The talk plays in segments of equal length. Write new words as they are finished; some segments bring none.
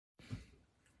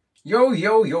Yo,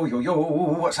 yo, yo, yo, yo,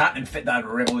 what's happening, Fit Dad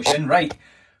Revolution? Right,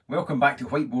 welcome back to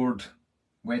Whiteboard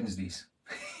Wednesdays.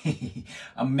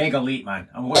 I'm mega late, man.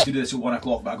 I wanted to do this at 1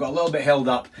 o'clock, but I got a little bit held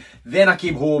up. Then I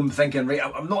came home thinking, right,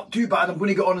 I'm not too bad, I'm going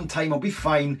to get on in time, I'll be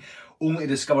fine. Only to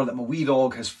discover that my wee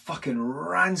dog has fucking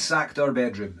ransacked our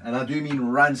bedroom. And I do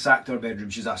mean ransacked our bedroom.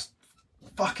 She's a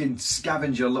fucking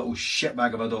scavenger little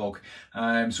shitbag of a dog.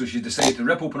 So she decided to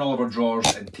rip open all of her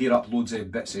drawers and tear up loads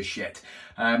of bits of shit.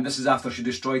 This is after she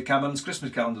destroyed Cameron's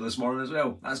Christmas calendar this morning as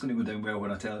well. That's going to go down well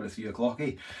when I tell her at 3 o'clock,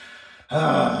 eh?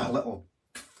 Little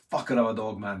fucker of a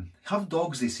dog, man. Have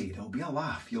dogs, they say. It'll be a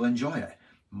laugh. You'll enjoy it.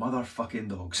 Motherfucking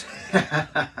dogs.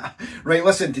 Right,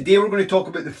 listen, today we're going to talk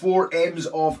about the 4 M's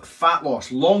of fat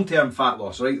loss, long-term fat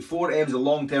loss, right? 4 M's of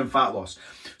long-term fat loss.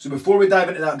 So before we dive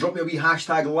into that, drop me a wee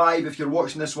hashtag live if you're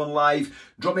watching this one live.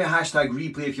 Drop me a hashtag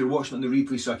replay if you're watching on the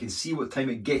replay so I can see what time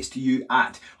it gets to you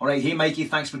at. All right, hey Mikey,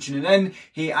 thanks for tuning in.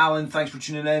 Hey Alan, thanks for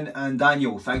tuning in. And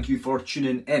Daniel, thank you for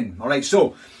tuning in. All right,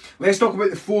 so let's talk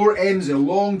about the 4 M's of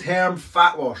long-term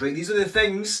fat loss, right? These are the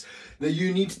things that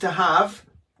you need to have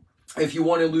if you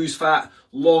want to lose fat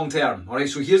long term. All right,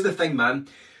 so here's the thing, man.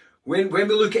 When we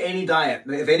look at any diet,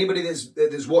 if anybody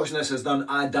that's watching this has done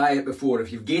a diet before,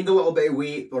 if you've gained a little bit of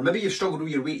weight, or maybe you've struggled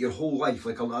with your weight your whole life,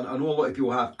 like I know a lot of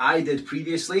people have. I did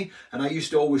previously, and I used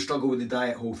to always struggle with the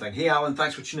diet whole thing. Hey Alan,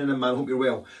 thanks for tuning in, man. Hope you're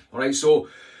well. All right, so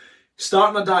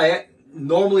starting a diet,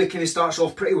 normally it kind of starts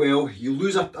off pretty well. You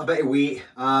lose a bit of weight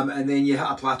and then you hit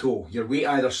a plateau. Your weight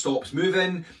either stops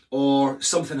moving or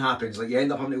something happens. Like you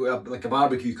end up having to go, like a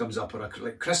barbecue comes up, or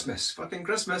like Christmas, fucking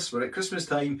Christmas. We're at Christmas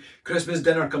time, Christmas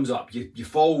dinner comes up. You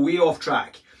fall way off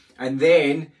track, and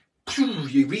then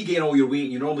you regain all your weight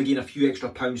and you normally gain a few extra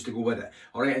pounds to go with it.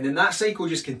 All right, and then that cycle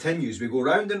just continues. We go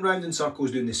round and round in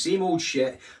circles doing the same old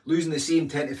shit, losing the same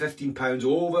 10 to 15 pounds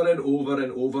over and over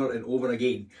and over and over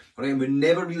again. All right, and we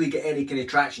never really get any kind of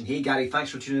traction. Hey Gary,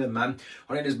 thanks for tuning in, man.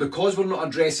 All right, it's because we're not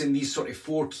addressing these sort of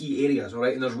 4 key areas. All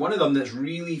right, and there's one of them that's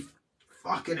really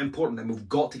fucking important and we've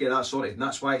got to get that sorted, and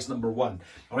that's why it's number 1.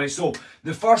 All right, so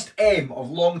the first M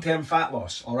of long-term fat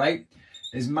loss, all right,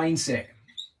 is mindset.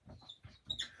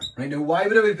 Right, now, why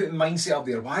would I be putting mindset up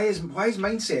there? Why is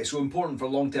mindset so important for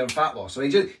long-term fat loss?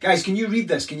 Right, guys, can you read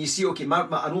this? Can you see? Okay,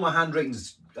 I know my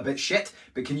handwriting's a bit shit,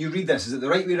 but can you read this? Is it the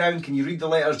right way around? Can you read the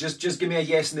letters? Just give me a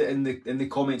yes in the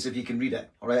comments if you can read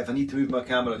it. All right, if I need to move my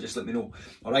camera, just let me know.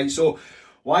 All right, so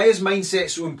why is mindset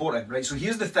so important? Right, so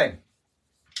here's the thing.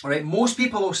 All right, most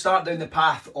people will start down the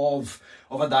path of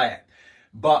a diet,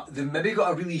 but they've maybe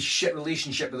got a really shit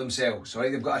relationship with themselves. All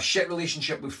right, they've got a shit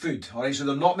relationship with food. All right, so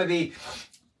they're not maybe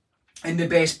in the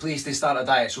best place to start a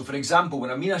diet. So for example,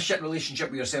 when I mean a shit relationship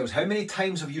with yourselves, how many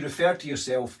times have you referred to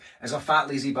yourself as a fat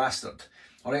lazy bastard?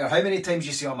 All right, or how many times do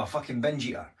you say, oh, I'm a fucking binge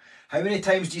eater? How many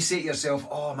times do you say to yourself,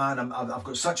 oh man, I've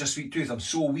got such a sweet tooth, I'm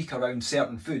so weak around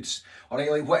certain foods? All right,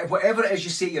 like whatever it is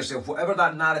you say to yourself, whatever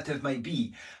that narrative might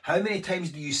be, how many times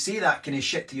do you say that kind of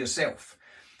shit to yourself?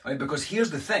 All right, because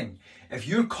here's the thing, if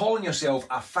you're calling yourself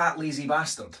a fat lazy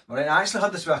bastard, all right, I actually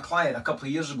had this with a client a couple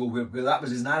of years ago where that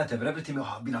was his narrative, and every time,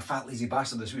 oh, I've been a fat lazy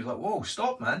bastard this week, like, whoa,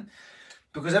 stop, man.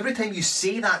 Because every time you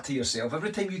say that to yourself,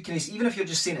 every time you can, even if you're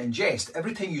just saying it in jest,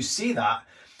 every time you say that,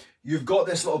 you've got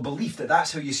this little belief that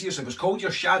that's how you see yourself. It's called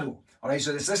your shadow. All right,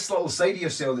 so it's this little side of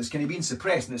yourself that's kind of being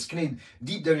suppressed, and it's kind of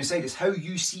deep down inside. It's how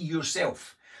you see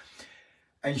yourself.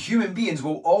 And human beings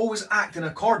will always act in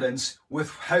accordance with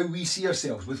how we see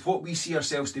ourselves, with what we see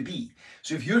ourselves to be.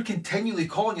 So if you're continually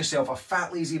calling yourself a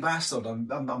fat lazy bastard, I'm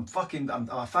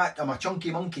a chunky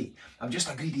monkey, I'm just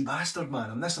a greedy bastard, man,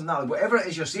 I'm this and that, whatever it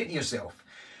is you're saying to yourself,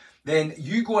 then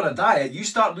you go on a diet, you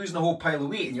start losing a whole pile of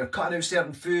weight, and you're cutting out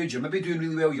certain foods, you're maybe doing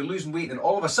really well, you're losing weight, and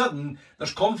all of a sudden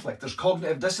there's conflict, there's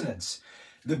cognitive dissonance.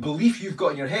 The belief you've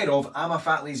got in your head of I'm a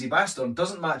fat lazy bastard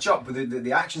doesn't match up with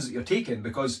the actions that you're taking,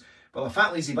 because, well, a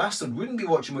fat lazy bastard wouldn't be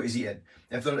watching what he's eating.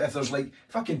 If there's like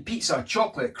fucking pizza,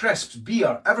 chocolate, crisps,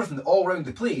 beer, everything all around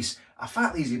the place, a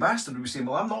fat lazy bastard would be saying,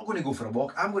 well, I'm not going to go for a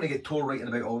walk, I'm going to get tore writing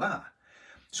about all that.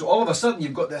 So all of a sudden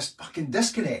you've got this fucking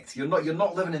disconnect. You're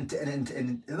not living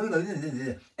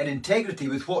in integrity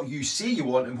with what you say you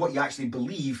want and what you actually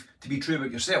believe to be true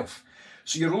about yourself.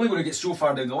 So you're only going to get so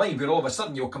far down the line where all of a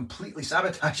sudden you'll completely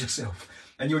sabotage yourself.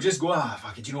 And you'll just go,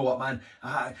 fuck it, you know what, man,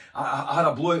 I had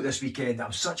a blowout this weekend,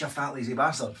 I'm such a fat lazy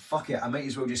bastard, fuck it, I might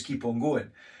as well just keep on going.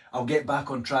 I'll get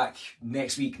back on track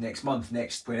next week, next month,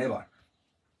 next whenever.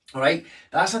 All right,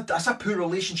 that's a poor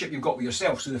relationship you've got with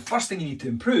yourself. So the first thing you need to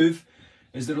improve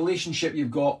is the relationship you've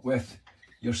got with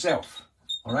yourself.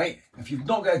 All right, if you've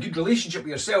not got a good relationship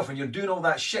with yourself and you're doing all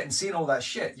that shit and saying all that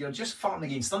shit, you're just farting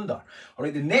against thunder. All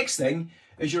right, the next thing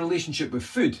is your relationship with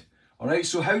food. All right,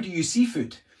 so how do you see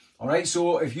food? All right,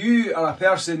 so if you are a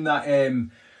person that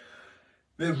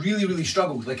really, really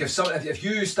struggles, like if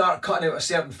you start cutting out a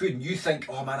certain food and you think,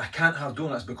 oh man, I can't have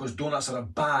donuts because donuts are a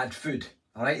bad food.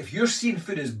 All right, if you're seeing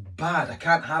food as bad, I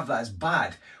can't have that as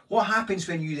bad. What happens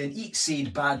when you then eat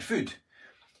said bad food?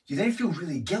 You then feel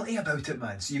really guilty about it,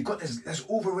 man. So you've got this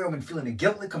overwhelming feeling of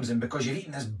guilt that comes in because you're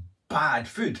eating this bad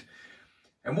food.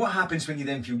 And what happens when you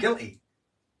then feel guilty?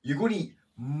 You're going to eat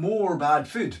more bad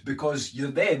food because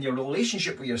your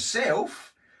relationship with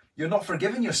yourself, you're not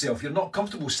forgiving yourself. You're not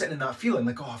comfortable sitting in that feeling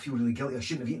like, oh, I feel really guilty. I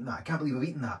shouldn't have eaten that. I can't believe I've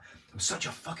eaten that. I'm such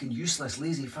a fucking useless,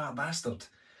 lazy, fat bastard.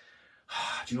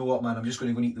 Do you know what, man? I'm just going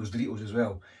to go and eat those Doritos as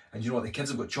well. And you know what? The kids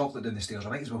have got chocolate down the stairs. I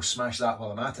might as well smash that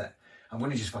while I'm at it. I'm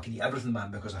going to just fucking eat everything,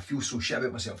 man, because I feel so shit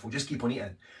about myself. We'll just keep on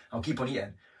eating. I'll keep on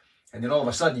eating. And then all of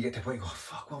a sudden you get to the point, oh,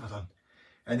 fuck, what have I done?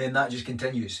 And then that just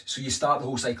continues. So you start the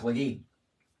whole cycle again.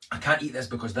 I can't eat this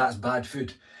because that's bad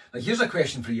food. Like, here's a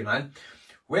question for you, man.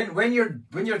 When you're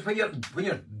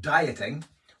dieting,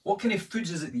 what kind of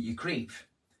foods is it that you crave?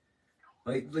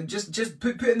 Like just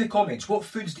put in the comments, what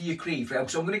foods do you crave? Right?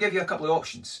 So I'm going to give you a couple of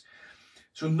options.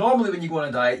 So normally when you go on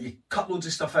a diet, you cut loads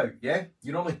of stuff out, yeah?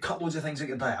 You normally cut loads of things out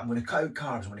your diet. I'm going to cut out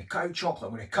carbs, I'm going to cut out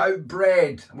chocolate, I'm going to cut out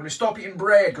bread, I'm going to stop eating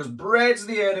bread because bread's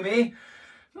the enemy.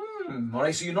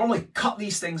 Alright, so you normally cut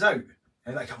these things out.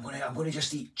 And like, I'm going to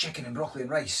just eat chicken and broccoli and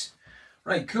rice.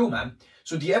 Right, cool, man.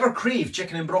 So do you ever crave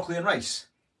chicken and broccoli and rice?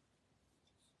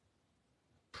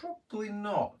 Probably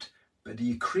not. But do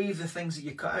you crave the things that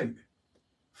you cut out?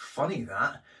 Funny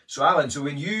that. So Alan, so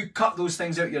when you cut those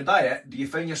things out of your diet, do you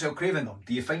find yourself craving them?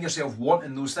 Do you find yourself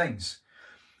wanting those things?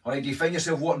 Alright, do you find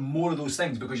yourself wanting more of those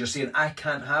things because you're saying, I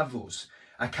can't have those.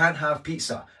 I can't have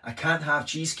pizza. I can't have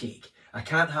cheesecake. I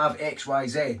can't have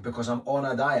XYZ because I'm on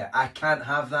a diet. I can't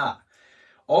have that.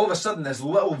 All of a sudden, this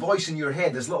little voice in your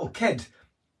head, this little kid,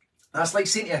 that's like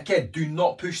saying to a kid, do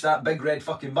not push that big red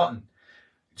fucking button.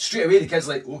 Straight away, the kid's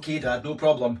like, okay, Dad, no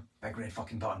problem. Big red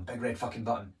fucking button, big red fucking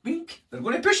button. Wink. They're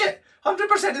going to push it 100%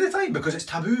 of the time because it's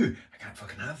taboo. I can't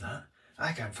fucking have that.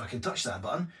 I can't fucking touch that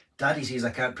button. Daddy says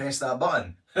I can't press that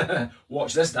button.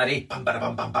 Watch this, Daddy. Bam, bam,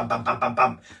 bam, bam, bam, bam, bam, bam,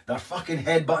 bam. They're fucking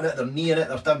headbutting it, they're kneeing it,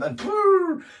 they're thumping.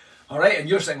 Alright, and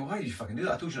you're saying, well, why did you fucking do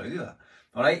that? I told you not to do that.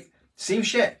 Alright, same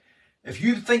shit. If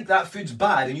you think that food's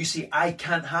bad and you say, I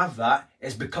can't have that,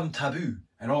 it's become taboo.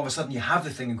 And all of a sudden you have the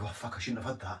thing and go, oh, fuck, I shouldn't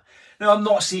have had that. Now, I'm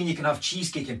not saying you can have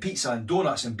cheesecake and pizza and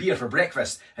donuts and beer for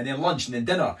breakfast and then lunch and then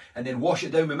dinner and then wash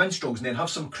it down with minstrels and then have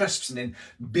some crisps and then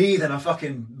bathe in a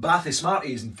fucking bath of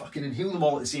Smarties and fucking inhale them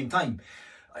all at the same time.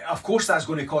 Of course that's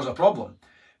going to cause a problem.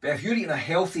 But if you're eating a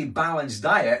healthy, balanced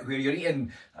diet where you're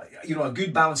eating, you know, a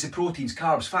good balance of proteins,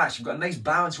 carbs, fats, you've got a nice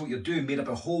balance of what you're doing made up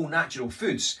of whole natural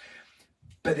foods,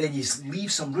 but then you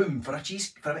leave some room for a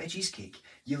bit of cheesecake.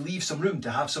 You leave some room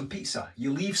to have some pizza.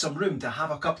 You leave some room to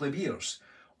have a couple of beers.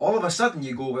 All of a sudden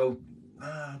you go, well,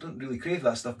 I don't really crave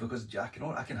that stuff because I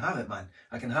can have it, man.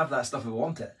 I can have that stuff if I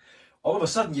want it. All of a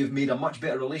sudden you've made a much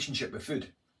better relationship with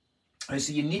food. Right,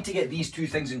 so you need to get these two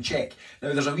things in check.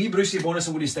 Now there's a wee Brucey bonus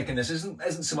I'm going to stick in this.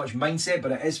 Isn't so much mindset,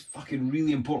 but it is fucking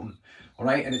really important.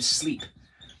 Alright, and it's sleep.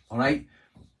 Alright?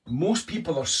 Most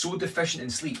people are so deficient in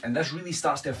sleep, and this really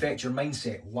starts to affect your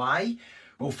mindset. Why?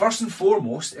 Well, first and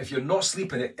foremost, if you're not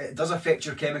sleeping, it does affect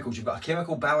your chemicals. You've got a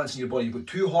chemical balance in your body. You've got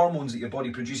two hormones that your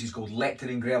body produces called leptin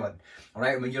and ghrelin. All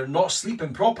right, and when you're not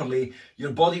sleeping properly,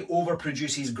 your body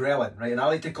overproduces ghrelin, right? And I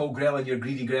like to call ghrelin your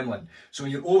greedy gremlin. So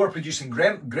when you're overproducing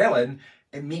ghrelin,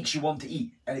 it makes you want to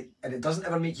eat. And it doesn't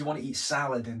ever make you want to eat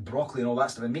salad and broccoli and all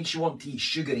that stuff. It makes you want to eat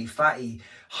sugary, fatty,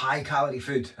 high-calorie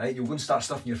food, right? You're going to start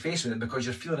stuffing your face with it because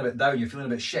you're feeling a bit down, you're feeling a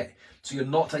bit shit. So you're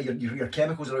not, your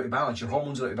chemicals are out of balance, your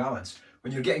hormones are out of balance.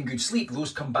 When you're getting good sleep,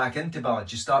 those come back into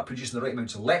balance. You start producing the right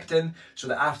amounts of leptin so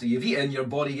that after you've eaten, your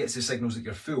body gets the signals that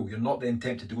you're full. You're not then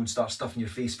tempted to go and start stuffing your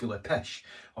face full of pish,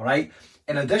 all right?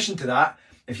 In addition to that,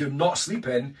 if you're not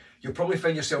sleeping, you'll probably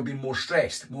find yourself being more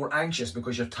stressed, more anxious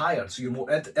because you're tired, so you're more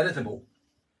irritable.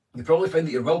 You probably find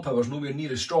that your willpower is nowhere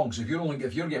near as strong. So if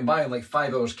you're getting by on like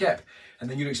 5 hours kip, and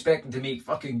then you're expecting to make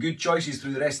fucking good choices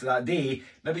through the rest of that day,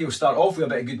 maybe you'll start off with a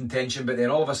bit of good intention, but then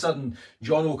all of a sudden,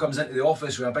 Jono comes into the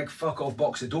office with a big fuck off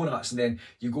box of donuts, and then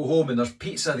you go home and there's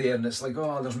pizza there, and it's like,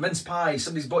 oh, there's mince pies.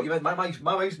 Somebody's bought you. My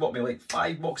wife's bought me like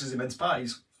 5 boxes of mince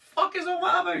pies. Fuck is all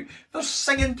that about? They're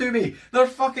singing to me. They're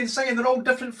fucking singing. They're all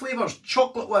different flavours.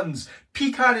 Chocolate ones,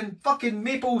 pecan and fucking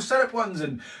maple syrup ones,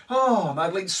 and oh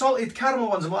man, like salted caramel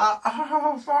ones. I'm like,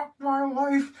 oh fuck my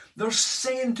life. They're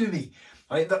singing to me.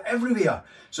 Right, they're everywhere.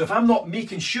 So if I'm not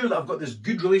making sure that I've got this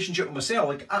good relationship with myself,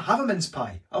 like I have a mince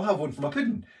pie, I'll have one for my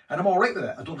pudding, and I'm all right with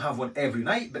it. I don't have one every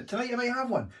night, but tonight I might have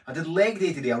one. I did leg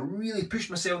day today. I really pushed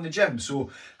myself in the gym, so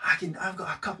I've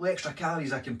got a couple of extra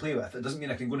calories I can play with. It doesn't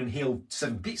mean I can go and inhale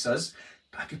 7 pizzas,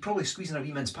 but I could probably squeeze in a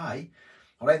wee mince pie.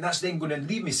 All right, and that's then going to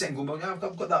leave me sitting going, well, I've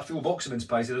got that full box of mince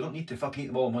pies that I don't need to fucking eat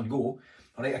them all in one go.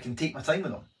 All right, I can take my time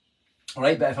with them. All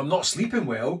right, but if I'm not sleeping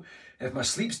well, if my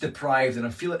sleep's deprived and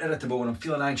I'm feeling irritable and I'm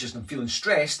feeling anxious and I'm feeling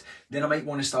stressed, then I might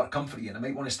want to start comfort eating. I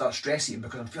might want to start stress eating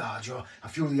because I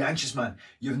feel really anxious, man.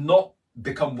 You've not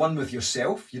become one with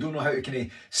yourself. You don't know how to kind of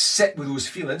sit with those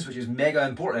feelings, which is mega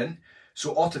important.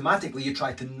 So automatically you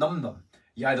try to numb them.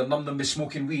 You either numb them by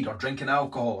smoking weed or drinking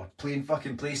alcohol or playing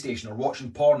fucking PlayStation or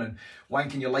watching porn and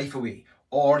wanking your life away.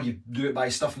 Or you do it by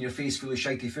stuffing your face full of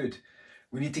shitey food.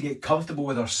 We need to get comfortable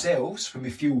with ourselves when we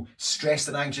feel stressed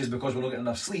and anxious because we're not getting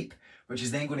enough sleep, which is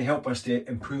then going to help us to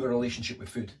improve our relationship with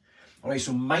food. All right,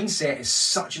 so mindset is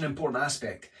such an important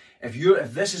aspect.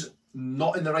 If this is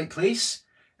not in the right place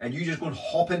and you just go and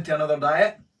hop into another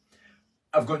diet,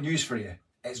 I've got news for you.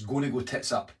 It's going to go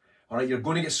tits up. All right, you're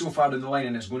going to get so far down the line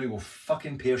and it's going to go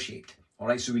fucking pear-shaped. All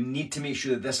right, so we need to make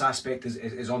sure that this aspect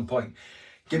is on point.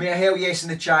 Give me a hell yes in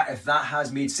the chat if that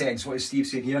has made sense. What is Steve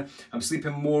saying here? I'm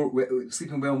sleeping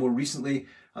well more recently.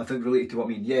 I think related to what I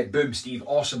mean. Yeah, boom, Steve.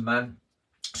 Awesome, man.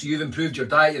 So you've improved your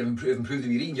diet, you've improved the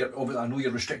way you're eating. I know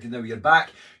you're restricted now with your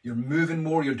back. You're moving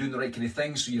more, you're doing the right kind of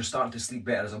things, so you're starting to sleep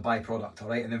better as a byproduct, all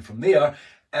right? And then from there,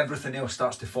 everything else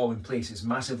starts to fall in place. It's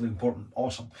massively important.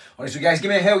 Awesome. All right, so guys, give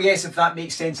me a hell yes if that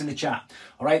makes sense in the chat.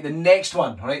 All right, the next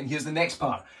one, all right, and here's the next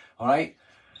part, all right?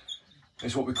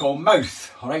 It's what we call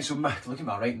mouth, all right? So look at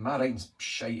my writing. My writing's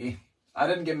shitey. I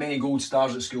didn't get many gold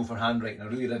stars at school for handwriting. I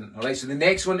really didn't, all right? So the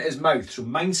next one is mouth. So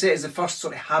mindset is the first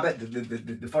sort of habit,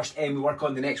 the first M we work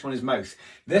on. The next one is mouth.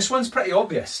 This one's pretty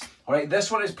obvious, all right? This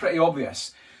one is pretty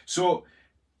obvious. So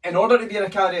in order to be in a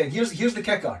calorie, and here's the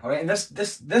kicker, all right? And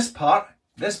this part,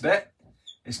 this bit,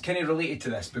 is kind of related to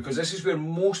this because this is where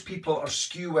most people are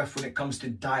skew with when it comes to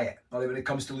diet, or when it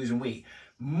comes to losing weight.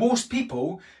 Most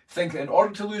people think that in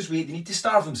order to lose weight, they need to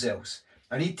starve themselves.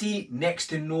 I need to eat next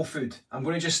to no food. I'm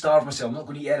going to just starve myself. I'm not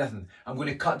going to eat anything. I'm going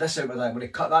to cut this out with that. I'm going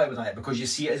to cut that out with that because you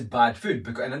see it as bad food.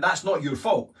 And that's not your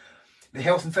fault. The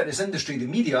health and fitness industry, the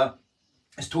media,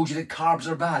 has told you that carbs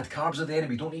are bad. Carbs are the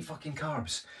enemy. Don't eat fucking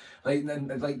carbs.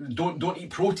 Don't eat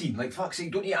protein. Like, fuck's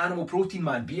sake, don't eat animal protein,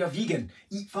 man. Be a vegan.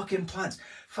 Eat fucking plants.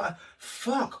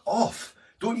 Fuck off.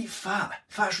 Don't eat fat.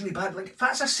 Fat's really bad. Like,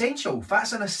 fat's essential.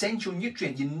 Fat's an essential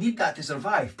nutrient. You need that to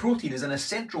survive. Protein is an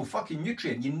essential fucking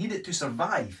nutrient. You need it to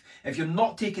survive. If you're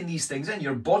not taking these things in,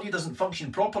 your body doesn't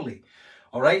function properly.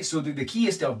 All right? So the key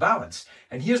is to have balance.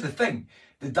 And here's the thing.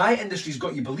 The diet industry's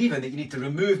got you believing that you need to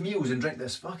remove meals and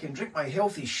drink my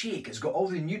healthy shake. It's got all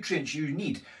the nutrients you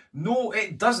need. No,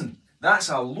 it doesn't. That's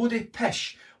a load of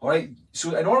pish. All right?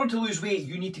 So in order to lose weight,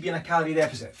 you need to be in a calorie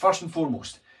deficit. First and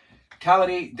foremost.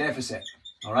 Calorie deficit.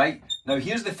 All right. Now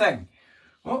here's the thing.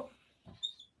 What?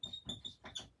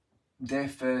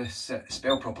 Deficit.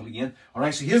 Spell properly, Ian. All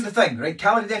right. So here's the thing. Right.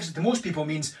 Calorie deficit to most people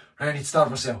means, right, I need to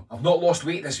starve myself. I've not lost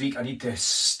weight this week. I need to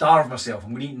starve myself. I'm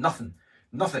going to eat nothing.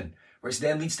 Nothing. Which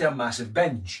then leads to a massive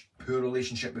binge. Poor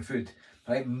relationship with food.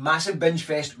 Right. Massive binge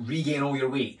fest. Regain all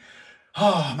your weight.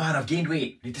 Oh man, I've gained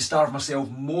weight. I need to starve myself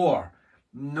more.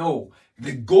 No.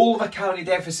 The goal of a calorie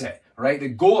deficit. Right, the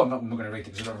goal, I'm not going to write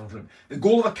it because I don't have room. The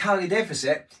goal of a calorie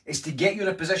deficit is to get you in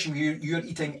a position where you're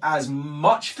eating as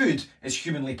much food as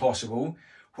humanly possible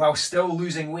while still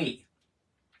losing weight,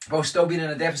 while still being in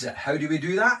a deficit. How do we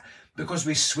do that? Because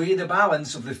we sway the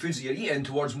balance of the foods that you're eating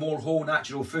towards more whole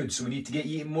natural foods. So we need to get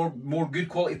eating more good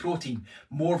quality protein,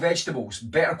 more vegetables,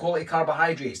 better quality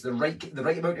carbohydrates, the right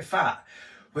amount of fat.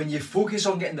 When you focus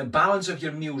on getting the balance of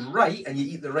your meals right and you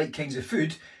eat the right kinds of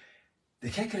food, the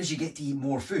kicker is you get to eat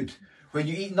more food. When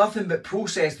you eat nothing but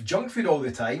processed junk food all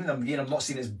the time, and again, I'm not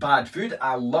saying it's bad food.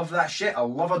 I love that shit. I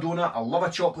love a donut. I love a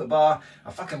chocolate bar.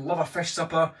 I fucking love a fish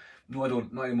supper. No, I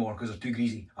don't. Not anymore because they're too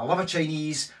greasy. I love a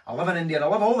Chinese. I love an Indian. I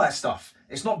love all that stuff.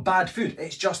 It's not bad food.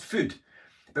 It's just food.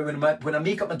 But when I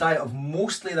make up a diet of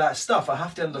mostly that stuff, I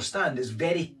have to understand it's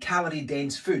very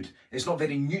calorie-dense food. It's not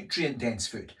very nutrient-dense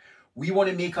food. We want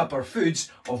to make up our foods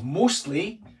of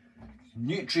mostly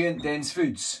nutrient-dense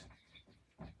foods.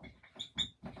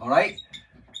 All right?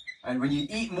 And when you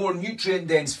eat more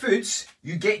nutrient-dense foods,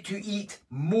 you get to eat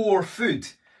more food.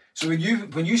 So when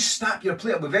you snap your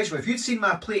plate up with vegetables, if you'd seen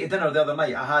my plate of dinner the other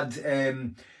night, I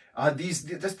had this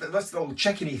little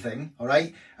chickeny thing, all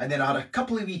right? And then I had a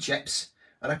couple of wee chips,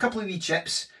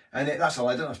 And that's all.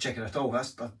 I didn't have chicken at all.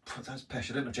 That's pish.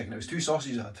 I didn't have chicken. It was 2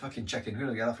 sausages. I had fucking chicken. Where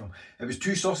did I get that from? It was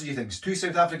 2 sausagey things. 2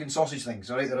 South African sausage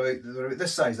things. All right, they're about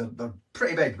this size. They're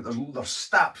pretty big, but they're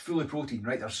stacked full of protein.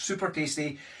 Right, they're super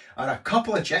tasty. I had a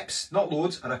couple of chips, not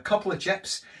loads. I had a couple of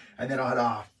chips, and then I had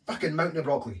a fucking mountain of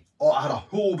broccoli. Oh, I had a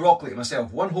whole broccoli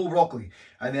myself. 1 whole broccoli,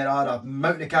 and then I had a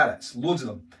mountain of carrots, loads of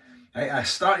them. Right, I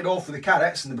started off with the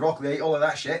carrots and the broccoli. I ate all of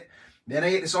that shit. Then I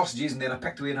ate the sausages, and then I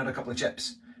picked away and had a couple of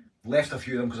chips. Left a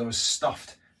few of them because I was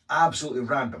stuffed, absolutely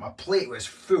rammed, but my plate was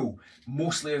full,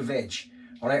 mostly of veg.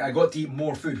 All right, I got to eat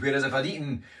more food, whereas if I'd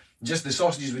eaten just the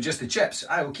sausages with just the chips,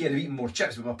 okay, I'd have eaten more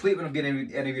chips, but my plate wouldn't have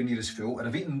been anywhere near as full, and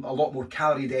I've eaten a lot more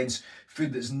calorie-dense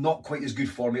food that's not quite as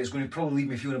good for me. It's going to probably leave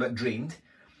me feeling a bit drained.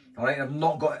 All right, I've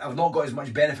not got as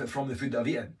much benefit from the food that I've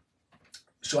eaten.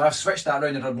 So I've switched that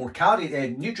around and had more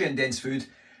nutrient-dense food,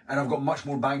 and I've got much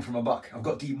more bang for my buck. I've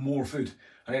got to eat more food.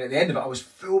 All right, at the end of it, I was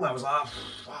full. I was like, oh,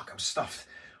 fuck, I'm stuffed.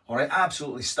 All right,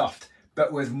 absolutely stuffed,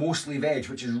 but with mostly veg,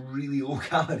 which is really low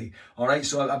calorie. All right,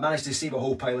 so I managed to save a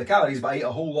whole pile of calories, but I ate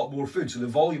a whole lot more food, so the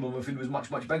volume of my food was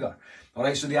much, much bigger. All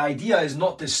right, so the idea is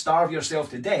not to starve yourself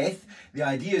to death. The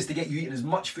idea is to get you eating as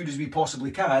much food as we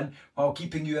possibly can while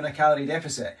keeping you in a calorie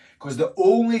deficit. Because the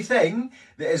only thing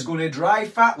that is going to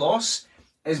drive fat loss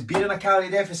is being in a calorie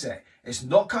deficit. It's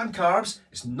not cutting carbs,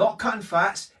 it's not cutting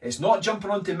fats, it's not jumping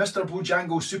onto Mr.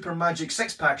 Bojangles Super Magic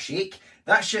 6-pack shake.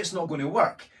 That shit's not going to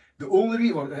work. The only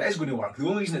reason, well, it is going to work. The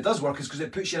only reason it does work is because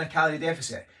it puts you in a calorie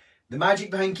deficit. The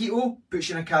magic behind keto puts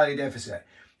you in a calorie deficit.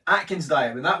 Atkins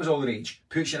diet, when that was all the rage,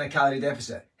 puts you in a calorie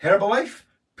deficit. Herbalife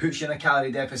puts you in a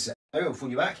calorie deficit. I'll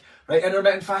phone you back. Right,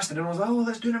 intermittent fasting. Everyone's like, oh,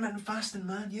 let's do intermittent fasting,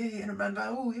 man. Yeah, intermittent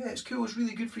fasting. Oh, yeah, it's cool. It's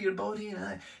really good for your body.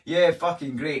 Yeah,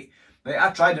 fucking great. Right,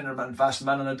 I tried intermittent fasting,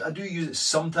 man, and I do use it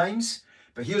sometimes.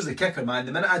 But here's the kicker, man.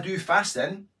 The minute I do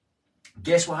fasting,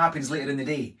 guess what happens later in the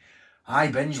day? I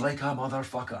binge like a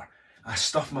motherfucker. I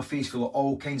stuff my face full of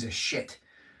all kinds of shit.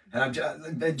 And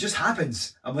it just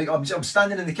happens. I'm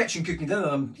standing in the kitchen cooking dinner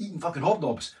and I'm eating fucking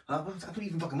hobnobs. I don't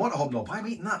even fucking want a hobnob. Why am I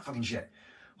eating that fucking shit?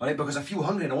 All right, because I feel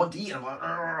hungry and I want to eat and I'm like,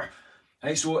 argh.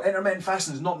 Right, so intermittent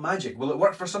fasting is not magic. Will it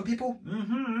work for some people?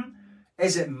 Mm-hmm.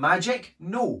 Is it magic?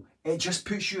 No. It just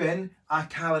puts you in a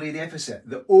calorie deficit.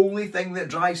 The only thing that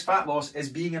drives fat loss is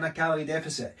being in a calorie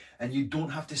deficit, and you don't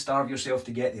have to starve yourself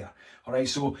to get there. All right,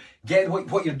 so getting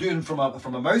what you're doing from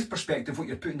a mouth perspective, what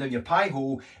you're putting down your pie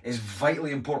hole is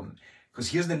vitally important. Because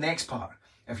here's the next part.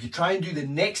 If you try and do the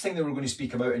next thing that we're going to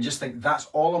speak about and just think that's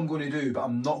all I'm going to do, but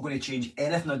I'm not going to change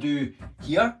anything I do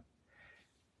here,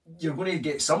 you're going to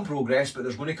get some progress, but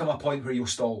there's going to come a point where you'll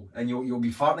stall and you'll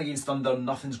be farting against thunder.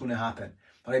 Nothing's going to happen.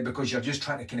 Right, because you're just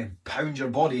trying to kind of pound your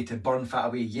body to burn fat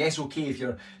away. Yes, okay, if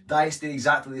your diet stayed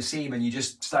exactly the same and you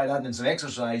just started adding in some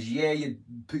exercise, yeah, you'd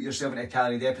put yourself in a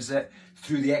calorie deficit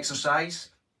through the exercise,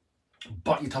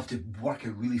 but you'd have to work it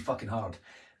really fucking hard.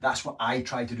 That's what I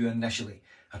tried to do initially.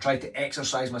 I tried to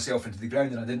exercise myself into the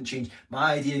ground and I didn't change.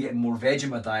 My idea of getting more veg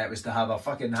in my diet was to have a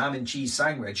fucking ham and cheese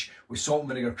sandwich with salt and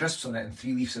vinegar crisps on it and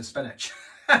 3 leaves of spinach.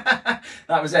 That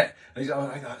was it.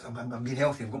 I'm being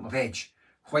healthy, I've got my veg.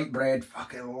 White bread,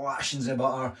 fucking lashings of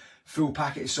butter, full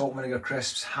packet of salt and vinegar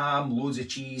crisps, ham, loads of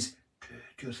cheese,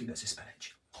 2 or 3 bits of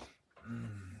spinach.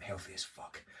 Healthy as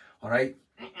fuck. Alright?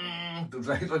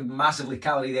 Massively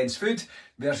calorie dense food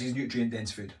versus nutrient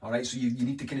dense food. Alright, so you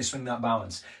need to kind of swing that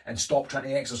balance and stop trying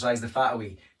to exercise the fat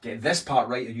away. Get this part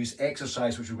right and use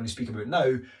exercise, which we're going to speak about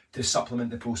now, to supplement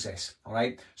the process.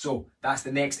 Alright, so that's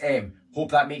the next M.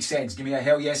 Hope that makes sense. Give me a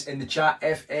hell yes in the chat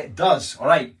if it does.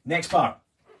 Alright, next part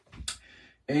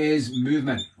is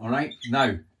movement. All right,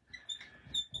 now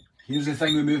here's the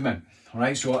thing with movement. All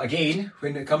right, so again,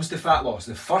 when it comes to fat loss,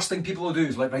 the first thing people will do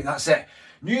is like, right, that's it,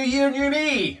 new year, new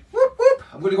me, whoop whoop,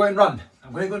 I'm going to go out and run,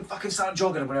 I'm going to go and fucking start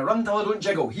jogging, I'm going to run till I don't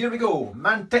jiggle, here we go,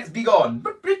 man tits be gone,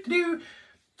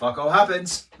 fuck all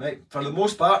happens, right? For the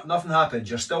most part, nothing happens.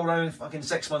 You're still running fucking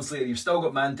 6 months later, you've still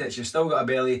got man tits, you've still got a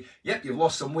belly, yep, you've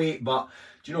lost some weight, but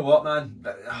do you know what, man?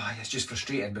 It's just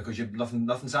frustrating because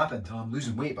nothing's happened. Oh, I'm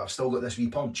losing weight, but I've still got this wee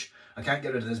punch. I can't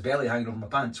get rid of this belly hanging over my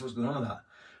pants. What's going on with that?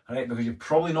 All right, because you've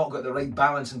probably not got the right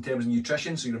balance in terms of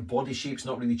nutrition, so your body shape's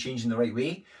not really changing the right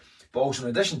way. But also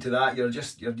in addition to that, you're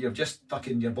just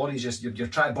fucking, your body's just, you're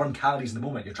trying to burn calories in the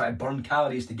moment. You're trying to burn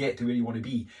calories to get to where you want to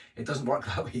be. It doesn't work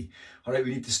that way. All right,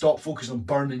 we need to stop focusing on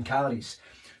burning calories.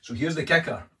 So here's the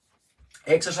kicker.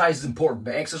 Exercise is important,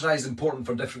 but exercise is important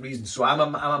for different reasons. So I'm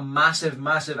a massive,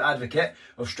 massive advocate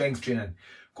of strength training.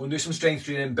 Go and do some strength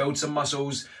training, build some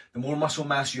muscles. The more muscle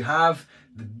mass you have,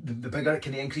 the bigger it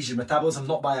can increase your metabolism,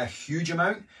 not by a huge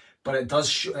amount, But it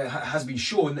has been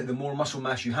shown that the more muscle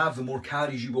mass you have, the more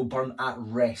calories you will burn at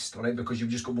rest, all right? Because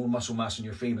you've just got more muscle mass in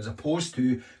your frame, as opposed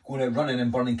to going out running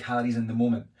and burning calories in the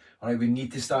moment. All right, we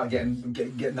need to start getting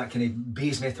that kind of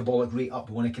base metabolic rate up.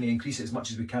 We want to kind of increase it as much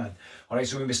as we can. All right,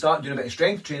 so when we start doing a bit of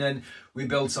strength training, we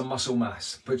build some muscle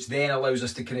mass, which then allows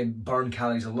us to kind of burn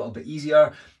calories a little bit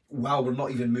easier while we're not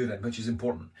even moving, which is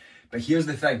important. But here's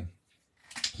the thing.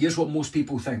 Here's what most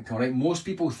people think, all right? Most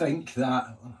people think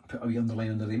that, put a wee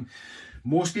underline under them,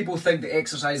 most people think that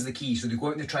exercise is the key, so they go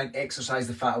out and they try and exercise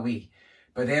the fat away.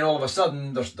 But then all of a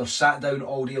sudden, they're sat down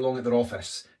all day long at their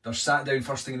office. They're sat down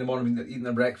first thing in the morning, they're eating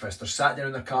their breakfast. They're sat down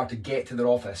in their car to get to their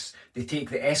office. They take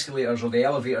the escalators or the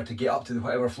elevator to get up to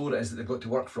whatever floor it is that they've got to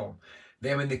work from.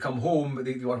 Then when they come home, when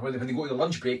they go to their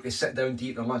lunch break, they sit down to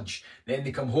eat their lunch. Then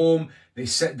they come home, they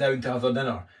sit down to have their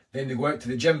dinner. Then they go out to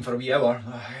the gym for a wee hour,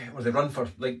 or they run for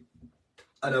like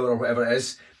an hour or whatever it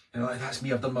is. And like, that's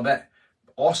me, I've done my bit.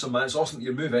 Awesome, man, it's awesome that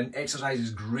you're moving. Exercise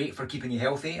is great for keeping you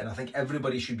healthy, and I think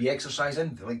everybody should be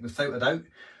exercising, like without a doubt.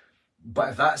 But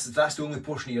if that's the only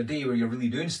portion of your day where you're really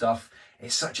doing stuff,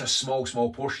 it's such a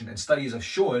small portion. And studies have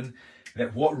shown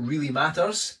that what really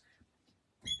matters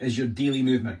is your daily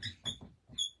movement.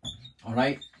 All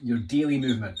right, your daily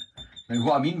movement. Now,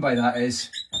 what I mean by that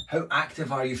is, how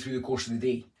active are you through the course of the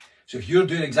day? So if you're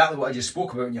doing exactly what I just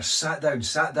spoke about and you're sat down,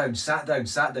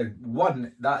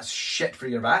 one, that's shit for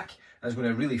your back. That's going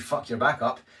to really fuck your back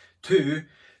up. Two,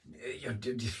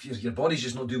 your body's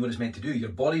just not doing what it's meant to do. Your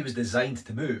body was designed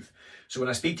to move. So when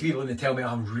I speak to people and they tell me, oh,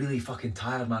 I'm really fucking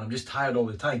tired, man, I'm just tired all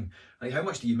the time. Like, how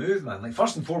much do you move, man? Like,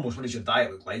 first and foremost, what does your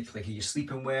diet look like? Like, are you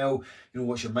sleeping well? You know,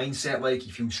 what's your mindset like?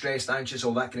 You feel stressed, anxious,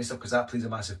 all that kind of stuff, because that plays a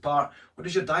massive part. What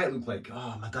does your diet look like?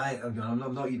 Oh, my diet, I'm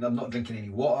not eating, I'm not drinking any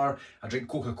water. I drink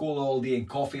Coca-Cola all day and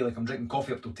coffee. Like, I'm drinking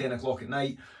coffee up till 10 o'clock at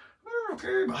night.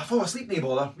 Okay, but I fall asleep, no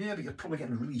bother. Yeah, but you're probably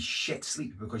getting really shit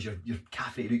sleep because you're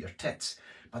caffeinated out your tits.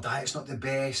 My diet's not the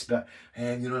best, but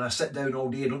you know, and I sit down all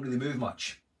day, I don't really move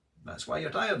much. That's why you're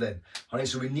tired then. All right,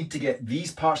 so we need to get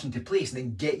these parts into place and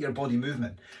then get your body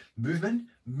moving. Moving.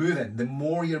 The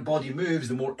more your body moves,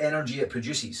 the more energy it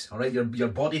produces. All right, your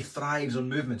body thrives on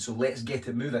movement, so let's get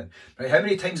it moving. Right, how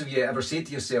many times have you ever said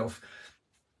to yourself,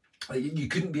 like, you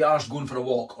couldn't be arsed going for a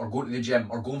walk or going to the gym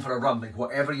or going for a run, like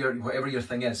whatever your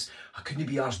thing is, I couldn't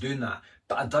be arsed doing that,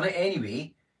 but I'd done it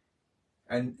anyway.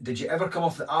 And did you ever come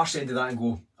off the arse end of that and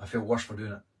go, I feel worse for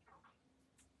doing it?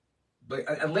 Like,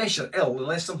 unless you're ill,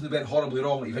 unless something went horribly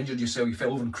wrong, like you've injured yourself, you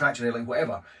fell over and cracked your head, like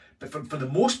whatever. But for the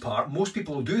most part, most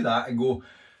people will do that and go,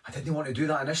 I didn't want to do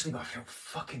that initially, but I felt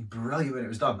fucking brilliant when it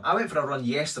was done. I went for a run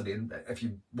yesterday, and if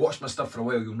you watched my stuff for a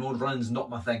while, you'll know running's not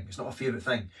my thing. It's not my favourite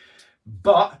thing.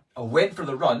 But I went for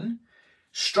the run,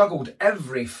 struggled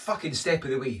every fucking step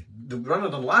of the way. The run I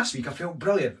done last week, I felt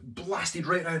brilliant. Blasted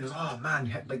right round. I was, oh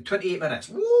man, like 28 minutes.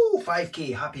 Woo,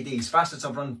 5k, happy days. Fastest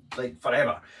I've run like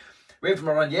forever. Went for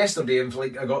my run yesterday and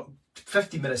like I got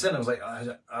 50 minutes in. I was like,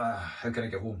 how can I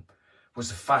get home? What's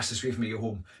the fastest way for me to get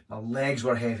home? My legs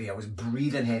were heavy. I was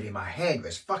breathing heavy. My head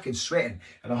was fucking sweating.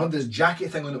 And I had this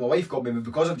jacket thing on that my wife got me, but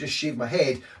because I've just shaved my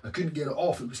head, I couldn't get it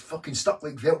off. It was fucking stuck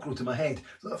like Velcro to my head.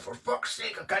 Oh, for fuck's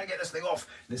sake, I can't get this thing off.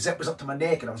 And the zip was up to my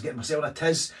neck and I was getting myself in a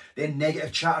tiz. Then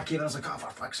negative chatter came and I was like, oh, for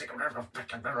fuck's sake.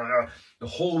 The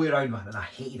whole way around, man, and I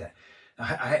hated it.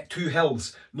 I hit 2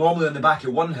 hills. Normally on the back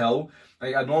of one hill,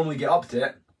 like, I normally get up to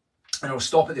it, and I'll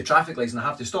stop at the traffic lights, and I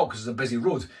have to stop because it's a busy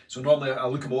road. So normally I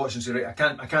look at my watch and say, right,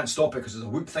 I can't stop it because there's a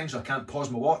whoop thing, so I can't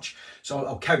pause my watch. So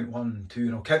I'll count 1, 2,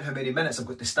 and I'll count how many minutes I've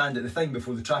got to stand at the thing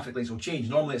before the traffic lights will change.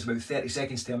 Normally it's about 30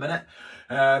 seconds to a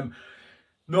minute.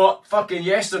 Not fucking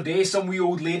yesterday, some wee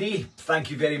old lady,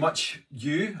 thank you very much,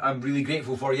 I'm really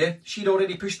grateful for you, she'd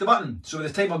already pushed the button. So by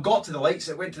the time I got to the lights,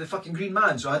 it went to the fucking green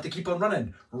man, so I had to keep on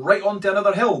running, right onto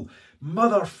another hill.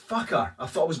 Motherfucker, I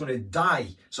thought I was going to die.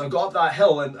 So I got up that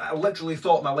hill and I literally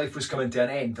thought my life was coming to an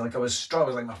end. Like I was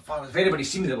struggling, like, if anybody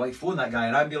seen me, they'd like phone that guy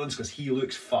an ambulance because he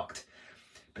looks fucked.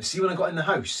 But see, when I got in the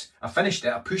house, I finished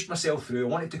it, I pushed myself through, I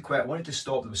wanted to quit, I wanted to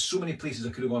stop, there was so many places I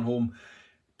could have gone home.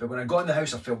 But when I got in the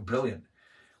house, I felt brilliant.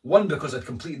 One, because I'd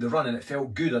completed the run and it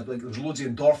felt good. Like, there was loads of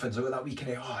endorphins. I got that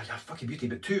weekend, oh yeah, fucking beauty.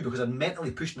 But 2, because I'd mentally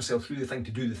pushed myself through the thing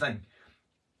to do the thing.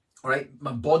 All right,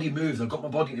 my body moved. I got my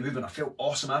body into movement. I felt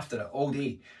awesome after it all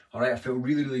day. All right, I felt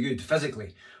really, really good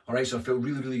physically. All right, so I felt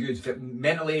really, really good.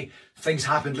 Mentally, things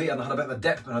happened later and I had a bit of a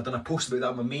dip, and I'd done a post about that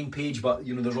on my main page. But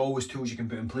you know, there's always tools you can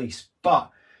put in place.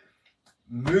 But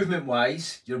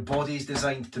movement-wise, your body is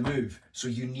designed to move, so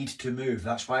you need to move.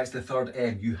 That's why it's the 3rd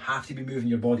M. You have to be moving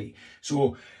your body.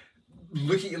 So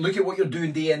look at what you're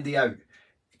doing day in, day out.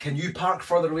 Can you park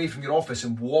further away from your office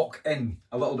and walk in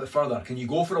a little bit further? Can you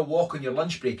go for a walk on your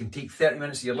lunch break and take 30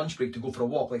 minutes of your lunch break to go for a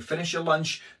walk? Like finish your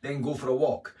lunch, then go for a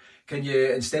walk. Can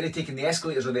you, instead of taking the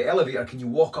escalators or the elevator, can you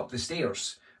walk up the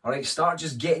stairs? All right, start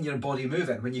just getting your body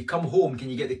moving. When you come home, can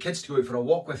you get the kids to go out for a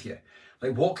walk with you?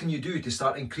 Like, what can you do to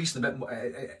start increasing a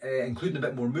bit, including a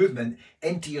bit more movement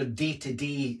into your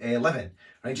day-to-day living?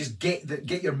 Right, just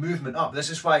get your movement up. This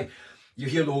is why you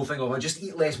hear the whole thing of, just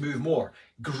eat less, move more.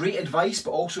 Great advice,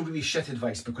 but also really shit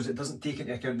advice, because it doesn't take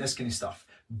into account this kind of stuff.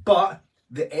 But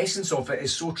the essence of it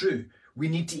is so true. We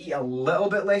need to eat a little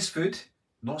bit less food,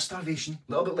 not starvation,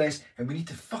 a little bit less, and we need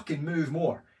to fucking move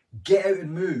more. Get out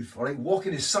and move, all right?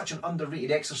 Walking is such an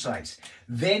underrated exercise.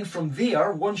 Then from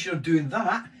there, once you're doing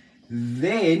that,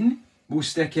 then we'll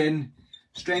stick in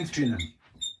strength training.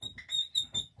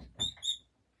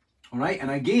 All right,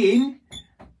 and again,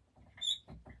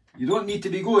 you don't need to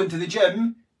be going to the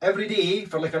gym every day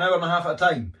for like an hour and a half at a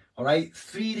time. All right,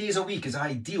 3 days a week is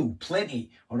ideal, plenty.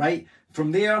 All right,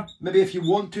 from there, maybe if you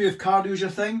want to, if cardio's your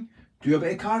thing, do a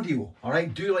bit of cardio. All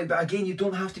right, do like, but again, you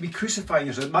don't have to be crucifying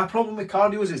yourself. My problem with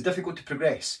cardio is it's difficult to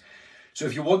progress. So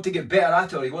if you want to get better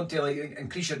at it, or you want to like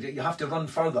increase your, you have to run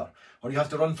further, or you have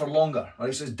to run for longer. All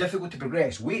right, so it's difficult to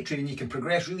progress. Weight training, you can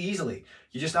progress really easily.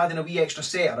 You just add in a wee extra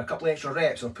set, or a couple of extra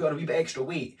reps, or put on a wee bit extra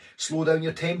weight. Slow down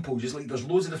your tempo. Just like there's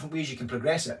loads of different ways you can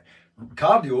progress it.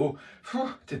 Cardio,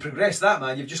 to progress that,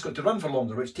 man, you've just got to run for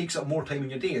longer, which takes up more time in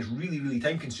your day. It's really, really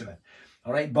time consuming.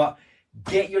 All right, but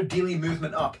get your daily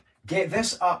movement up. Get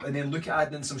this up and then look at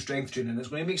adding in some strength training. It's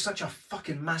going to make such a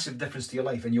fucking massive difference to your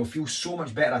life, and you'll feel so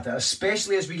much better at it,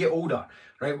 especially as we get older,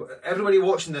 right? Everybody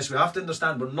watching this, we have to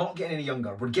understand we're not getting any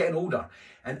younger, we're getting older.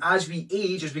 And as we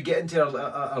age, as we get into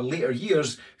our later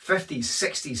years, 50s,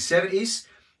 60s, 70s,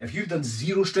 if you've done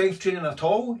zero strength training at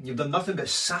all, and you've done nothing but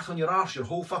sat on your arse your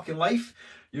whole fucking life,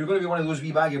 you're going to be one of those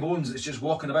wee baggy bones that's just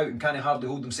walking about and can't hardly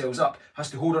hold themselves up, has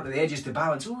to hold onto the edges to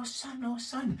balance. Oh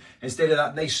son, instead of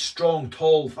that nice, strong,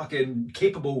 tall, fucking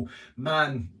capable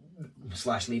man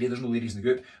slash lady, there's no ladies in the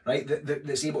group, right,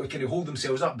 that's able to kind of hold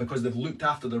themselves up because they've looked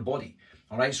after their body.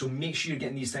 All right, so make sure you're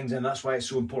getting these things in. That's why it's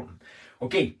so important.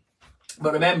 Okay,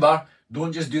 but remember,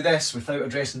 don't just do this without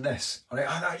addressing this. All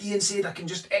right, Ian said I can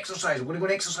just exercise. I'm going to go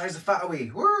and exercise the fat away.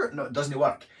 No, it doesn't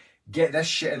work. Get this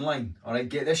shit in line, all right?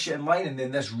 Get this shit in line, and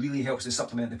then this really helps to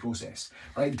supplement the process.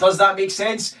 All right, does that make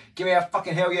sense? Give me a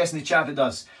fucking hell yes in the chat if it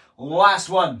does. Last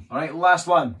one, all right, last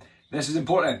one. This is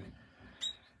important.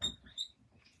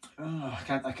 Oh,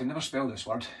 I can never spell this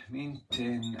word.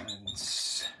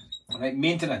 Maintenance. All right,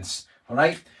 maintenance. All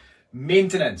right,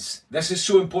 maintenance. This is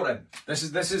so important. This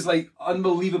is like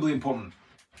unbelievably important.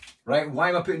 Right? Why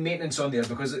am I putting maintenance on there?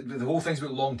 Because the whole thing's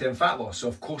about long-term fat loss. So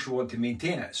of course we want to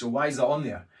maintain it. So why is that on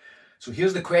there? So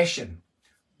here's the question.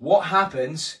 What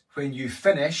happens when you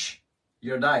finish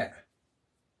your diet?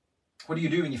 What do you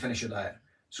do when you finish your diet?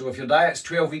 So if your diet's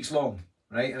 12 weeks long,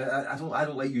 right? And I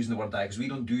don't like using the word diet because we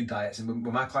don't do diets. And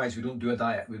with my clients, we don't do a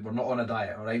diet. We're not on a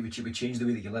diet, all right? We change the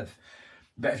way that you live.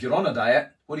 But if you're on a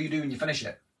diet, what do you do when you finish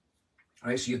it? All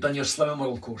right, so you've done your Slimming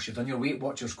World course, you've done your Weight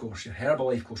Watchers course, your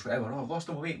Herbalife course, whatever. Oh, I've lost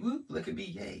all my weight. Woo, look at me,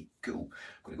 yay, cool.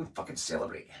 I'm going to go fucking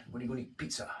celebrate. I'm going to go and eat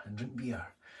pizza and drink beer.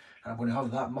 And I'm going to have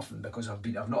that muffin because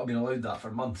I've not been allowed that for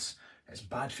months. It's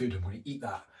bad food, I'm going to eat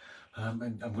that.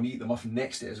 And I'm going to eat the muffin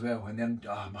next to it as well. And then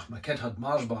my kid had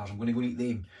Mars bars, I'm going to go and eat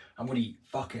them. I'm going to eat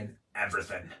fucking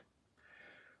everything.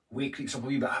 Weight creeps up a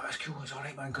wee bit. That's cool, it's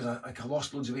alright, man, because I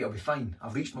lost loads of weight, I'll be fine.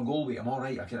 I've reached my goal weight, I'm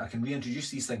alright. I can reintroduce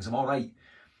these things, I'm alright.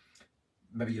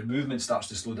 Maybe your movement starts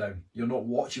to slow down. You're not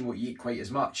watching what you eat quite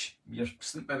as much. Your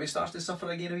sleep maybe starts to suffer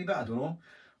again a wee bit, I don't know.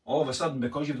 All of a sudden,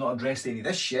 because you've not addressed any of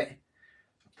this shit,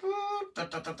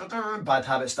 bad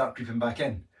habits start creeping back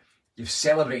in. You've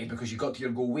celebrated because you got to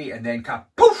your goal weight and then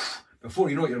poof! Before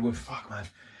you know it, you're going, fuck man.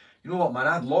 You know what, man,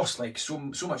 I'd lost like so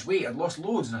much weight, I'd lost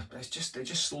loads, and it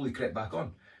just slowly crept back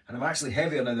on. And I'm actually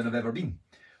heavier now than I've ever been.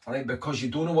 Alright, because you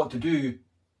don't know what to do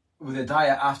with the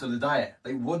diet after the diet.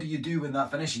 Like, what do you do when that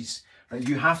finishes? Right,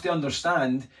 you have to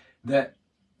understand that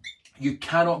you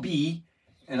cannot be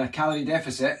in a calorie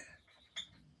deficit.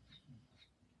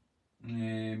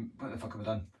 What the fuck have I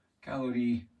done?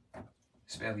 Calorie,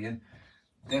 spelling,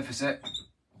 deficit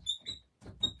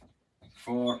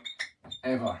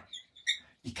forever.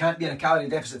 You can't be in a calorie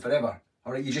deficit forever.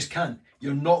 All right, you just can't.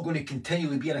 You're not going to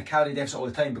continually be in a calorie deficit all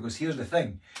the time, because here's the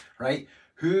thing, right?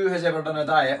 Who has ever done a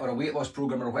diet or a weight loss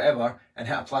program or whatever and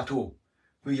hit a plateau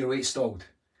where your weight stalled?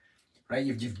 Right,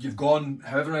 you've gone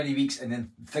however many weeks and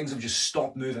then things have just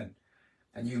stopped moving,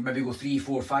 and you maybe go 3,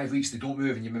 4, 5 weeks they don't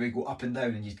move, and you maybe go up and down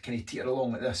and you kind of teeter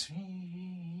along like this.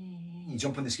 You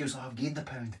jump on the scales, oh, I've gained a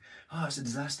pound. Oh, it's a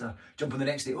disaster. Jump on the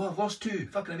next day, oh, I've lost 2.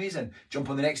 Fucking amazing. Jump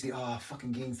on the next day, oh, I've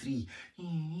fucking gained 3.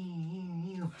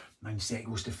 Mindset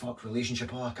goes to fuck.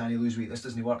 Relationship, oh, I can't lose weight. This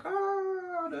doesn't work.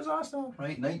 Ah, disaster.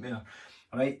 Right, nightmare.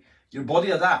 Right? Your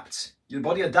body adapts. Your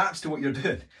body adapts to what you're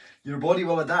doing. Your body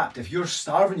will adapt. If you're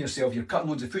starving yourself, you're cutting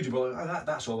loads of food, you're like, oh,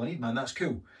 that's all I need, man. That's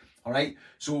cool. All right.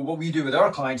 So what we do with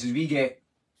our clients is we get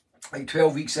like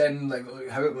 12 weeks in, we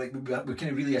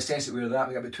kind of really assess it where they're at.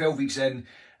 We get about 12 weeks in,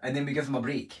 and then we give them a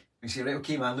break. We say, right,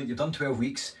 okay, man, look, you've done 12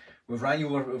 weeks. We've ran you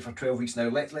over for 12 weeks now.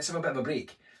 Let's have a bit of a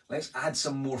break. Let's add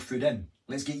some more food in.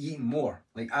 Let's get you eating more.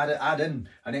 Like add in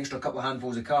an extra couple of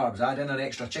handfuls of carbs. Add in an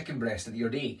extra chicken breast into your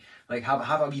day. Like have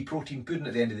a wee protein pudding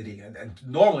at the end of the day. And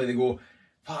normally they go,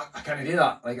 fuck, I can't do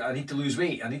that. Like I need to lose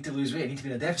weight. I need to lose weight. I need to be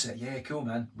in a deficit. Yeah, cool,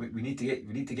 man. We need to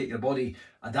get your body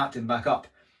adapting back up.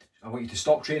 I want you to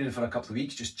stop training for a couple of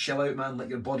weeks. Just chill out, man. Let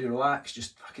your body relax.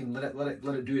 Just fucking let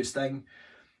it do its thing,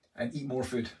 and eat more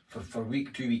food for a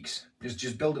week, 2 weeks.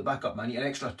 Just build it back up, man. Eat an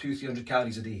extra 200-300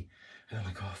 calories a day. And I'm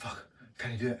like, oh fuck,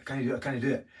 can I do it? Can I do it? Can I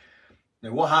do it?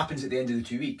 Now what happens at the end of the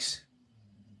 2 weeks?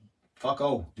 Fuck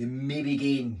all. They maybe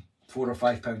gain 4 or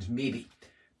 5 pounds, maybe.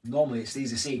 Normally it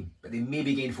stays the same, but they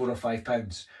maybe gain 4 or 5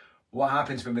 pounds. What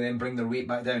happens when we then bring their weight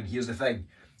back down? Here's the thing.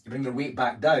 You bring their weight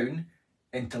back down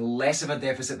into less of a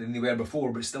deficit than they were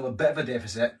before, but still a bit of a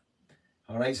deficit.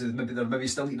 All right, so they're maybe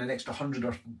still eating an extra 100 or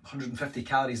 150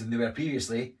 calories than they were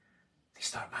previously. They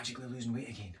start magically losing weight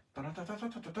again.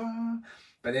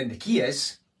 But then the key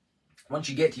is, once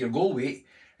you get to your goal weight,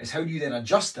 is how do you then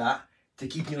adjust that to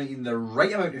keep you eating the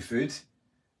right amount of food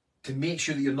to make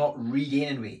sure that you're not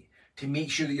regaining weight, to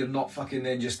make sure that you're not fucking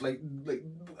then just like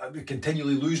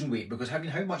continually losing weight. Because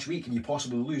how much weight can you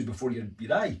possibly lose before you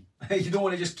die? You don't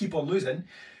want to just keep on losing.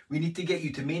 We need to get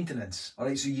you to maintenance. All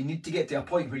right, so you need to get to a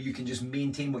point where you can just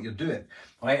maintain what you're doing.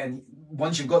 All right, and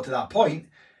once you've got to that point,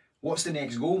 what's the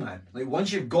next goal, man? Like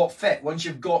once you've got fit, once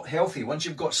you've got healthy, once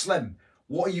you've got slim,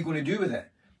 what are you going to do with it?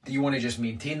 Do you want to just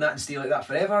maintain that and stay like that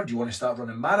forever? Do you want to start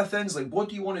running marathons? Like what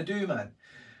do you want to do, man?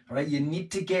 All right, you need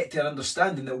to get to an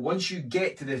understanding that once you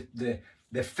get to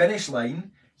the finish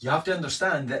line, you have to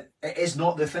understand that it is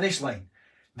not the finish line.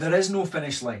 There is no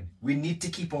finish line. We need to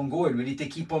keep on going. We need to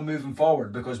keep on moving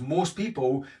forward, because most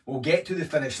people will get to the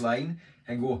finish line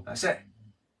and go, that's it.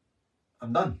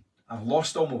 I'm done. I've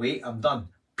lost all my weight. I'm done.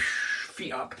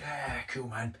 Feet up. Yeah, cool,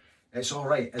 man. It's all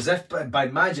right. As if by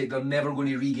magic they're never going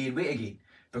to regain weight again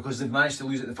because they've managed to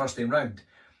lose it the first time round.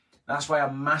 That's why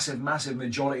a massive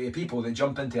majority of people that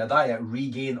jump into a diet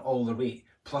regain all their weight,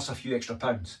 plus a few extra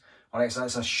pounds. All right, so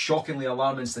that's a shockingly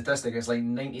alarming statistic. It's like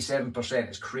 97%.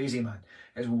 It's crazy, man.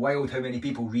 It's wild how many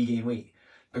people regain weight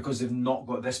because they've not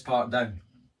got this part down.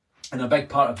 And a big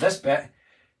part of this bit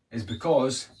is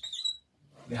because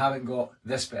they haven't got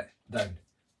this bit down.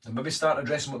 They'll maybe start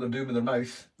addressing what they're doing with their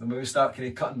mouth. They'll maybe start kind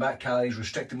of cutting back calories,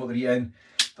 restricting what they're eating.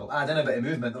 They'll add in a bit of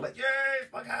movement. They're like, yeah,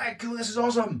 my God, cool, this is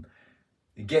awesome.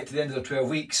 They get to the end of their 12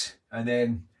 weeks and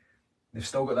then they've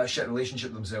still got that shit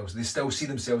relationship with themselves. They still see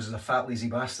themselves as a fat, lazy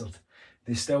bastard.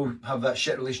 They still have that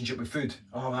shit relationship with food.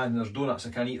 Oh man, there's donuts,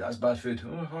 I can't eat, that's bad food.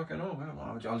 Oh, fucking oh,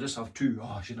 well, I'll just have 2.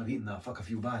 Oh, I shouldn't have eaten that, fuck, I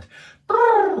feel bad.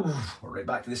 Right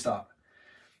back to the start.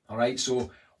 Alright,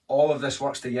 so all of this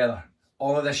works together.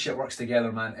 All of this shit works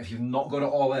together, man. If you've not got it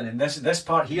all in, and this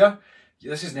part here,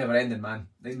 this is never ending, man.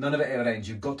 Like, none of it ever ends.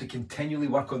 You've got to continually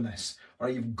work on this.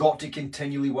 Alright, you've got to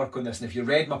continually work on this. And if you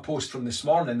read my post from this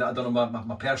morning that I done on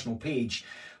my personal page,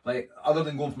 like, other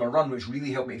than going for my run, which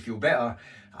really helped me to feel better,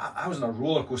 I was on a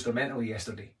roller coaster mentally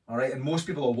yesterday. Alright, and most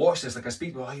people will watch this, like I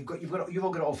speak, well, you've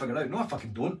all got it all figured out. No, I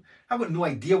fucking don't. I've got no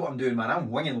idea what I'm doing, man. I'm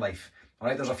winging life.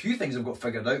 Alright, there's a few things I've got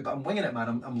figured out, but I'm winging it,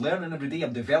 man. I'm learning every day,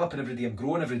 I'm developing every day, I'm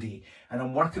growing every day, and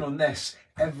I'm working on this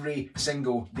every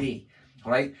single day.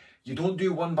 Alright, you don't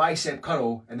do one bicep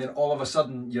curl and then all of a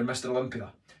sudden you're Mr.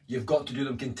 Olympia. You've got to do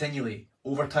them continually,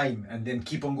 over time, and then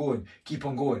keep on going, keep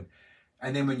on going.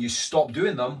 And then when you stop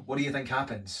doing them, what do you think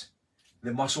happens?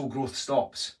 The muscle growth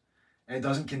stops. It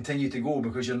doesn't continue to go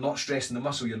because you're not stressing the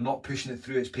muscle, you're not pushing it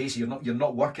through its pace, you're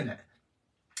not working it.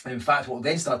 And in fact, what will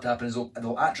then start to happen is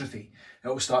it'll atrophy.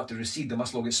 It'll start to recede, the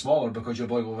muscle will get smaller because your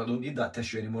body will go, I don't need that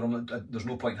tissue anymore, there's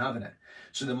no point in having it.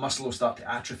 So the muscle will start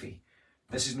to atrophy.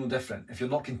 This is no different. If you're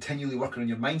not continually working on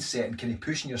your mindset and kind of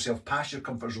pushing yourself past your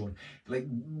comfort zone, like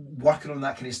working on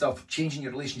that kind of stuff, changing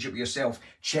your relationship with yourself,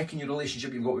 checking your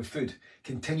relationship you've got with food,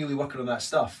 continually working on that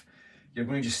stuff, you're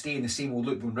going to just stay in the same old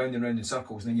loop going round and round in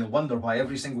circles, and then you'll wonder why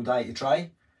every single diet you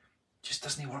try just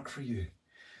doesn't work for you.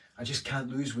 I just can't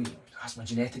lose weight. That's my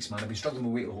genetics, man. I've been struggling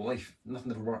with weight the whole life.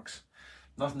 Nothing ever works.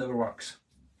 Nothing ever works.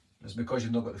 It's because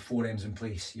you've not got the 4 M's in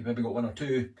place. You've maybe got 1 or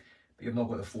 2, but you've not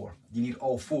got the 4. You need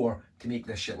all 4 to make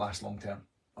this shit last long term.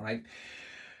 All right.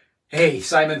 Hey,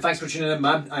 Simon, thanks for tuning in,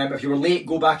 man. If you were late,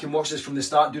 go back and watch this from the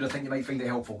start, dude. I think you might find it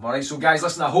helpful. All right, so guys,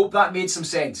 listen, I hope that made some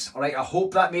sense. All right, I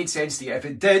hope that made sense to you. If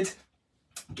it did,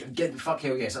 fuck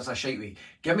hell yes, that's a shite way.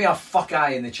 Give me a fuck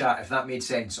eye in the chat if that made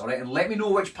sense, all right? And let me know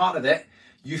which part of it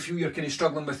you feel you're kind of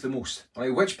struggling with the most. All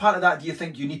right, which part of that do you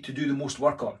think you need to do the most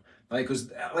work on? Right,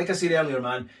 because like I said earlier,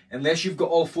 man, unless you've got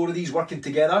all 4 of these working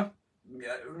together,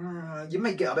 you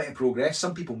might get a bit of progress.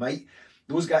 Some people might.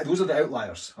 Those guys, those are the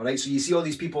outliers, all right? So you see all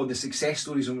these people in the success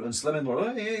stories on Slimming, where,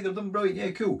 oh, yeah, they're done brilliant,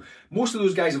 yeah, cool. Most of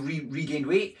those guys have regained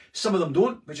weight. Some of them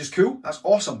don't, which is cool. That's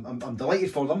awesome. I'm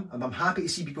delighted for them, and I'm happy to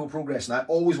see people progressing. I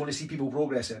always want to see people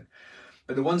progressing.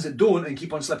 But the ones that don't and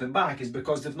keep on slipping back is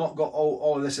because they've not got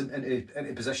all of this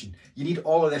into position. You need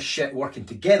all of this shit working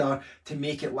together to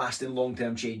make it lasting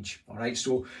long-term change, all right?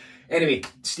 So anyway,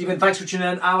 Stephen, thanks for tuning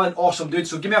in. Alan, awesome, dude.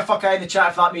 So give me a fuck eye in the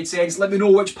chat if that made sense. Let me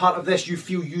know which part of this you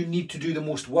feel you need to do the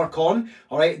most work on,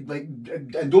 all right? Like,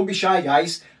 and don't be shy,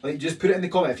 guys. Like, just put it in the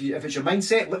comment. If it's your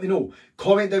mindset, let me know.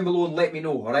 Comment down below and let me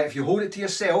know, all right? If you hold it to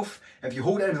yourself, if you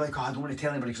hold it and be like, oh, I don't want to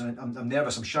tell anybody because I'm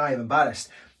nervous, I'm shy, I'm embarrassed,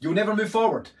 you'll never move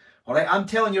forward, all right? I'm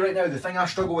telling you right now, the thing I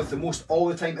struggle with the most all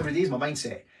the time, every day, is my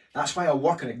mindset. That's why I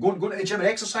work on it. Going to the gym and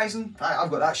exercising, I've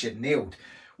got that shit nailed.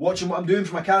 Watching what I'm doing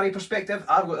from a carry perspective,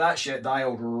 I've got that shit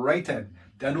dialed right in.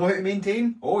 Do I know how to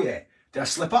maintain? Oh yeah. Do I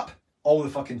slip up? All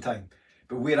the fucking time.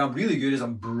 But where I'm really good is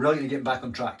I'm brilliant at getting back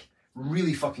on track.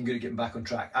 Really fucking good at getting back on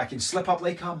track. I can slip up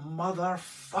like a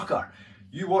motherfucker.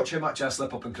 You watch how much I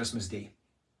slip up on Christmas Day.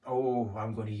 Oh,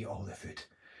 I'm going to eat all the food.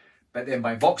 But then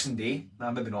by Boxing Day,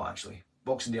 nah, maybe not actually.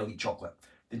 Boxing Day I'll eat chocolate.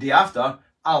 The day after,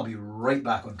 I'll be right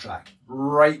back on track.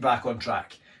 Right back on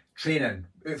track. Training,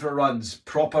 out for runs,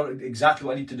 proper, exactly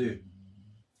what I need to do.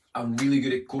 I'm really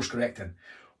good at course correcting.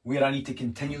 Where I need to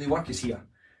continually work is here,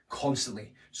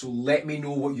 constantly. So let me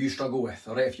know what you struggle with,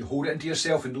 all right? If you hold it into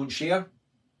yourself and don't share,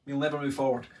 you'll never move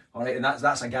forward, all right? And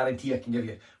that's a guarantee I can give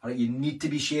you, all right? You need to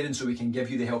be sharing so we can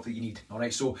give you the help that you need, all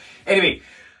right? So anyway,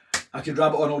 I could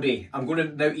rabbit on all day. I'm going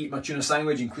to now eat my tuna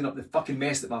sandwich and clean up the fucking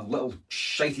mess that my little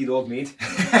shitey dog made.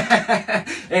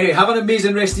 Anyway, have an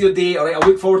amazing rest of your day. All right, I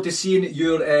look forward to seeing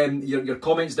your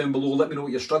comments down below. Let me know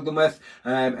what you're struggling with,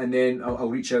 and then I'll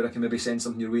reach out. I can maybe send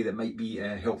something your way that might be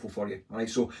helpful for you. All right,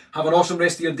 so have an awesome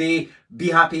rest of your day. Be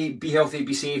happy, be healthy,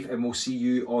 be safe, and we'll see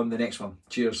you on the next one.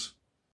 Cheers.